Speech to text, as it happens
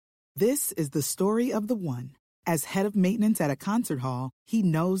This is the story of the one. As head of maintenance at a concert hall, he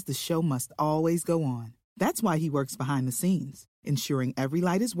knows the show must always go on. That's why he works behind the scenes, ensuring every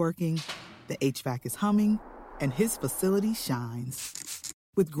light is working, the HVAC is humming, and his facility shines.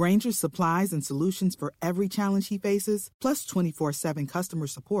 With Grainger's supplies and solutions for every challenge he faces, plus 24/7 customer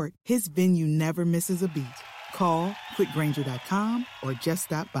support, his venue never misses a beat. Call quickgrainger.com or just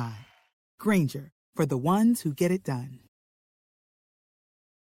stop by. Grainger, for the ones who get it done.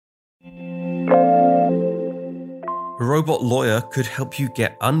 A robot lawyer could help you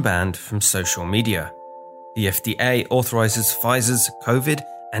get unbanned from social media. The FDA authorizes Pfizer's COVID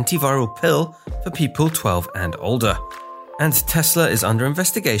antiviral pill for people 12 and older. And Tesla is under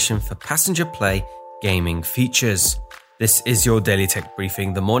investigation for passenger play gaming features. This is your Daily Tech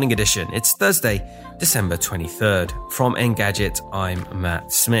Briefing, the morning edition. It's Thursday, December 23rd. From Engadget, I'm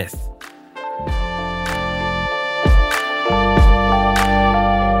Matt Smith.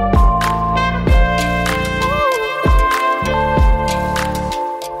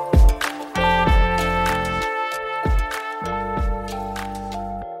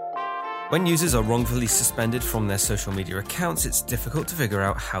 When users are wrongfully suspended from their social media accounts, it's difficult to figure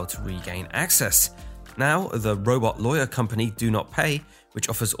out how to regain access. Now, the robot lawyer company Do Not Pay, which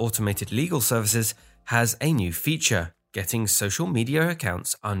offers automated legal services, has a new feature, getting social media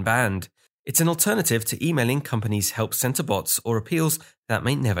accounts unbanned. It's an alternative to emailing companies' help center bots or appeals that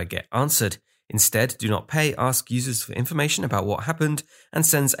may never get answered. Instead, Do Not Pay asks users for information about what happened and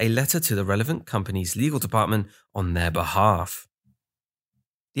sends a letter to the relevant company's legal department on their behalf.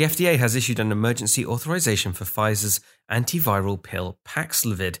 The FDA has issued an emergency authorization for Pfizer's antiviral pill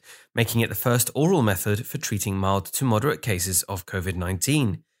Paxlovid, making it the first oral method for treating mild to moderate cases of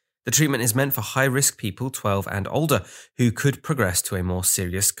COVID-19. The treatment is meant for high-risk people 12 and older who could progress to a more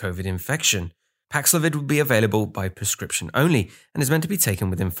serious COVID infection. Paxlovid will be available by prescription only and is meant to be taken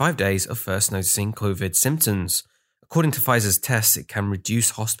within 5 days of first noticing COVID symptoms. According to Pfizer's tests, it can reduce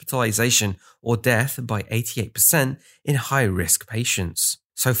hospitalization or death by 88% in high-risk patients.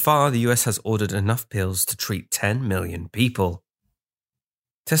 So far, the US has ordered enough pills to treat 10 million people.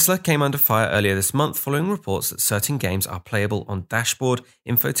 Tesla came under fire earlier this month following reports that certain games are playable on dashboard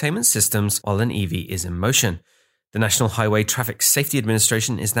infotainment systems while an EV is in motion. The National Highway Traffic Safety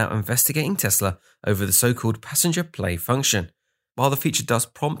Administration is now investigating Tesla over the so-called passenger play function. While the feature does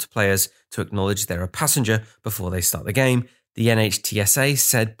prompt players to acknowledge they're a passenger before they start the game, the NHTSA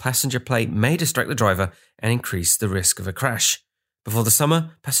said passenger play may distract the driver and increase the risk of a crash. Before the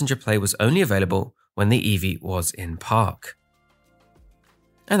summer, passenger play was only available when the EV was in park.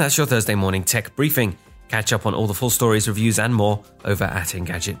 And that's your Thursday morning tech briefing. Catch up on all the full stories, reviews, and more over at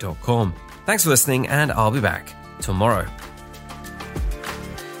Engadget.com. Thanks for listening, and I'll be back tomorrow.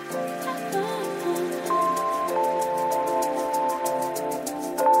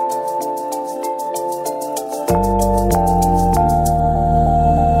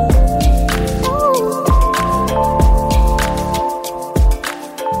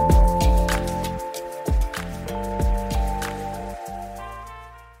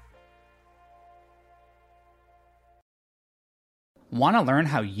 Want to learn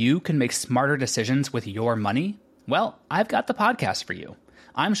how you can make smarter decisions with your money? Well, I've got the podcast for you.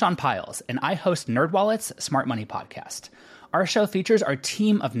 I'm Sean Piles, and I host NerdWallet's Smart Money Podcast. Our show features our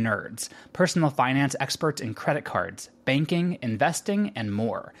team of nerds, personal finance experts in credit cards, banking, investing, and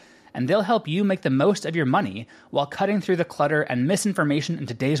more. And they'll help you make the most of your money while cutting through the clutter and misinformation in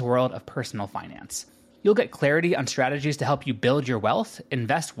today's world of personal finance. You'll get clarity on strategies to help you build your wealth,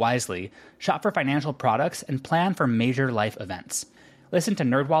 invest wisely, shop for financial products, and plan for major life events. Listen to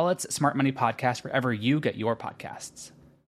NerdWallet's Smart Money Podcast wherever you get your podcasts.